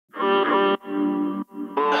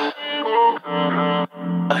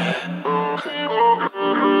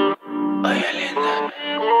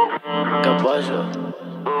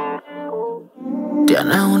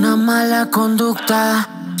mala conducta.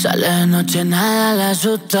 Sale de noche, nada la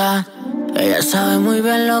asusta. Ella sabe muy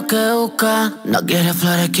bien lo que busca. No quiere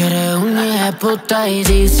flores, quiere una hijeputa. Y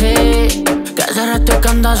dice que hace rato que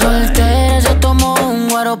anda soltera. Se tomó un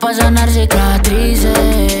guaro pa' sanar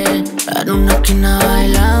cicatrices. En una esquina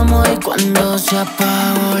bailamos y cuando se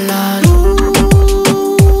apagó la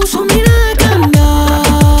luz, su mirada cambia.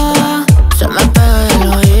 Se me pega el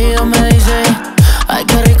oído, me dice ay,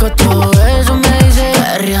 qué rico todo eso, me dice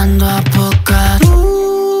perreando a poca.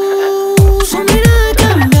 Su mirada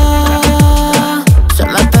cambia. Se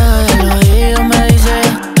me pega el oído, me dice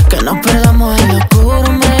que no perdamos el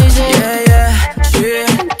oscuro, me dice sí,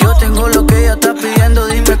 yo tengo lo que ella está pidiendo.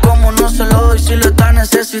 Dime cómo no se lo doy si lo está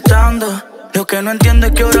necesitando. Lo que no entiendo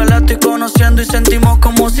es que ahora la estoy conociendo y sentimos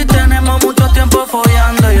como si tenemos mucho tiempo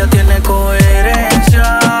follando. Ella tiene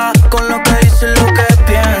coherencia con lo que dice y lo que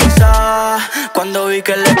piensa. Cuando vi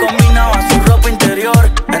que le combinaba su ropa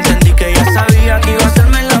interior, entendí que ella sabía que iba a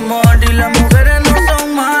hacerme el amor. Y las mujeres no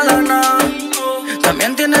son malas, no.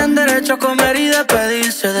 También tienen derecho a comer y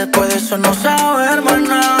despedirse. Después de eso no sabe,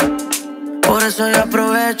 hermana. Por eso yo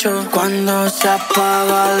aprovecho cuando se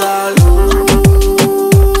apaga la luz.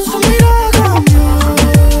 Su mirada cambia.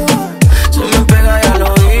 Se me pega y al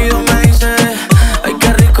oído me dice ay,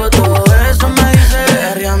 qué rico todo eso, me dice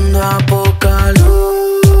perreando a poca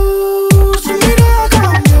luz. Su mirada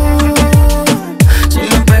cambia. Se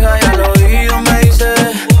me pega y al oído me dice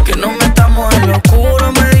que no metamos en lo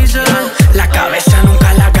oscuro, me dice. la cabeza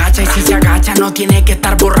nunca la agacha y si se agacha no tiene que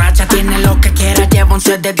estar borracha. Tiene lo que quiera, lleva un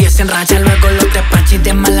set de 10 en racha. Luego los despachos y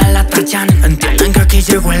de mala la tachan. Entienden que aquí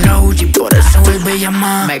llegó el OG, por eso vuelve a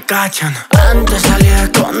llamar. Me cachan. Antes salía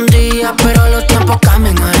escondida, pero los tiempos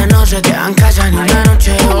cambian. Ahora no se queda en casa ni una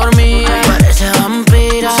noche dormida. Parece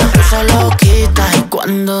vampira, se puso loquita. Y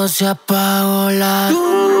cuando se apagó la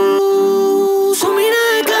luz, su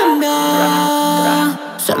mirada cambia.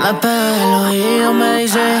 Se me pega el oído, me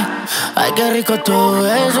dice ay, qué rico todo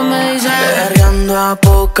eso, me dice perreando a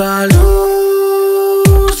poca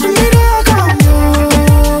luz. Su mirada cambia.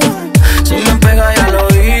 Se me pega y al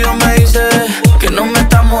oído me dice que no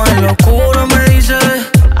metamos en lo oscuro, me dice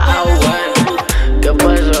bueno, ¿qué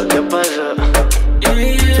pasa? ¿Qué pasa?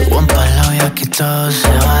 Soy Juan Palau y aquí todo se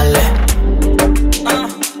vale.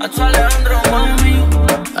 Adso Alejandro, mami.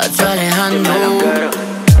 Adso Alejandro,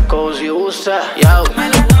 Como si gusta. ya